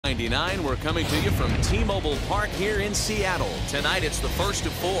99. We're coming to you from T-Mobile Park here in Seattle. Tonight it's the first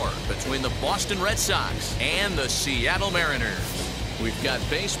of 4 between the Boston Red Sox and the Seattle Mariners. We've got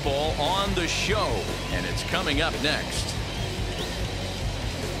baseball on the show, and it's coming up next.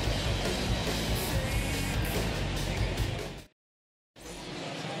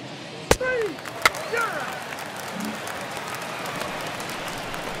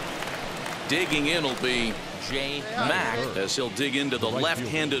 Digging in will be Jay Mack as he'll dig into the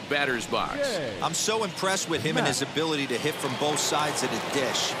left-handed batter's box. I'm so impressed with him and his ability to hit from both sides of the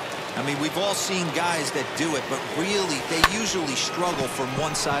dish. I mean, we've all seen guys that do it, but really, they usually struggle from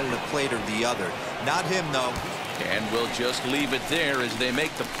one side of the plate or the other. Not him, though. And we'll just leave it there as they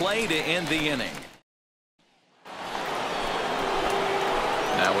make the play to end the inning.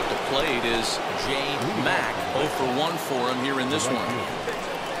 Now at the plate is Jay Mack. 0 for 1 for him here in this one.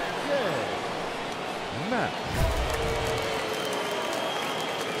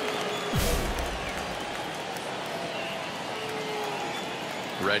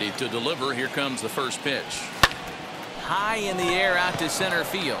 Ready to deliver. Here comes the first pitch. High in the air out to center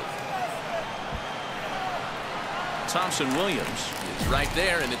field. Thompson Williams is right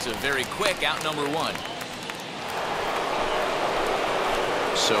there, and it's a very quick out number 1.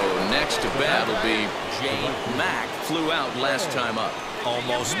 So next to bat will be Jay Mack. Flew out last time up.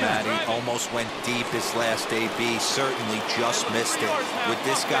 Almost, Matty. Almost went deep his last AB. Certainly just missed it. With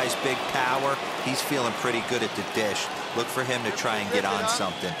this guy's big power, he's feeling pretty good at the dish. Look for him to try and get on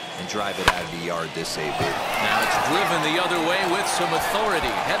something and drive it out of the yard this AB. Now it's driven the other way with some authority.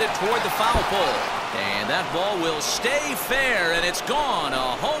 Headed toward the foul pole. And that ball will stay fair, and it's gone. A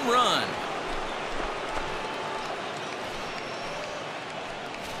home run.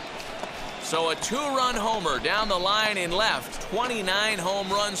 So a 2-run homer down the line in left. 29 home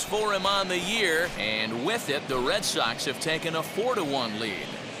runs for him on the year. And with it, the Red Sox have taken a 4-1 lead.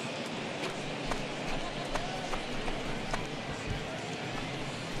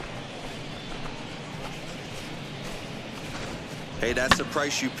 Hey, that's the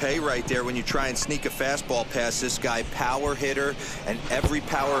price you pay right there when you try and sneak a fastball past this guy. Power hitter, and every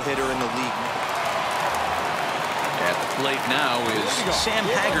power hitter in the league. At the plate now is Sam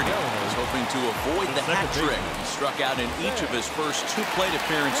Haggerty. He's hoping to avoid the hat trick. He struck out in each of his first 2 plate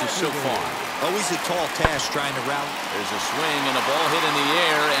appearances so far. Always a tall task trying to route. There's a swing and a ball hit in the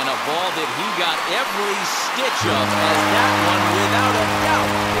air, and a ball that he got every stitch of, as that one, without a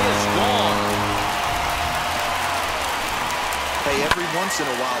doubt, is gone. Hey, every once in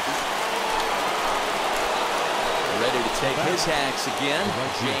a while. Ready to take his hacks again.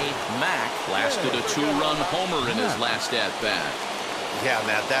 Jay Mack blasted a 2-run homer in his last at-bat. Yeah,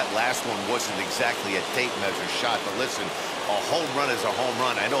 Matt, that last one wasn't exactly a tape measure shot, but listen, a home run is a home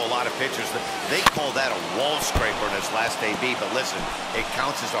run. I know a lot of pitchers, they call that a wall scraper in his last AB, but listen, it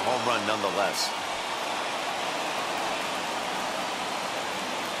counts as a home run nonetheless.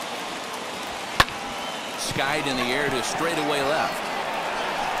 Skied in the air to straightaway left.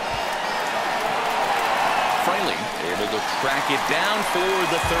 Fraley able to track it down for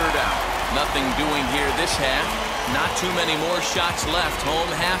the 3rd out. Nothing doing here this half. Not too many more shots left. Home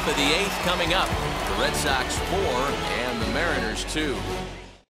half of the 8th coming up. The Red Sox 4 and the Mariners 2.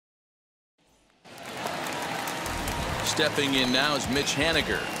 Stepping in now is Mitch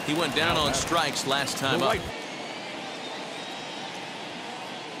Haniger. He went down on strikes last time up.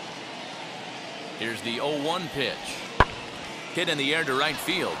 Here's the 0-1 pitch. Hit in the air to right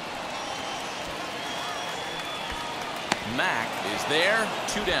field. Mack is there,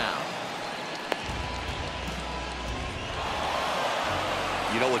 2 down.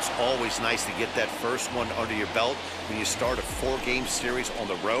 You know, it's always nice to get that first one under your belt when you start a 4-game series on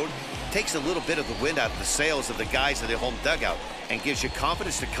the road. It takes a little bit of the wind out of the sails of the guys in the home dugout and gives you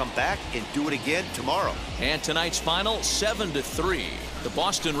confidence to come back and do it again tomorrow. And tonight's final, 7-3. The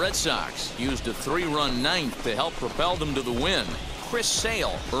Boston Red Sox used a 3-run 9th to help propel them to the win. Chris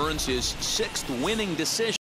Sale earns his 6th winning decision.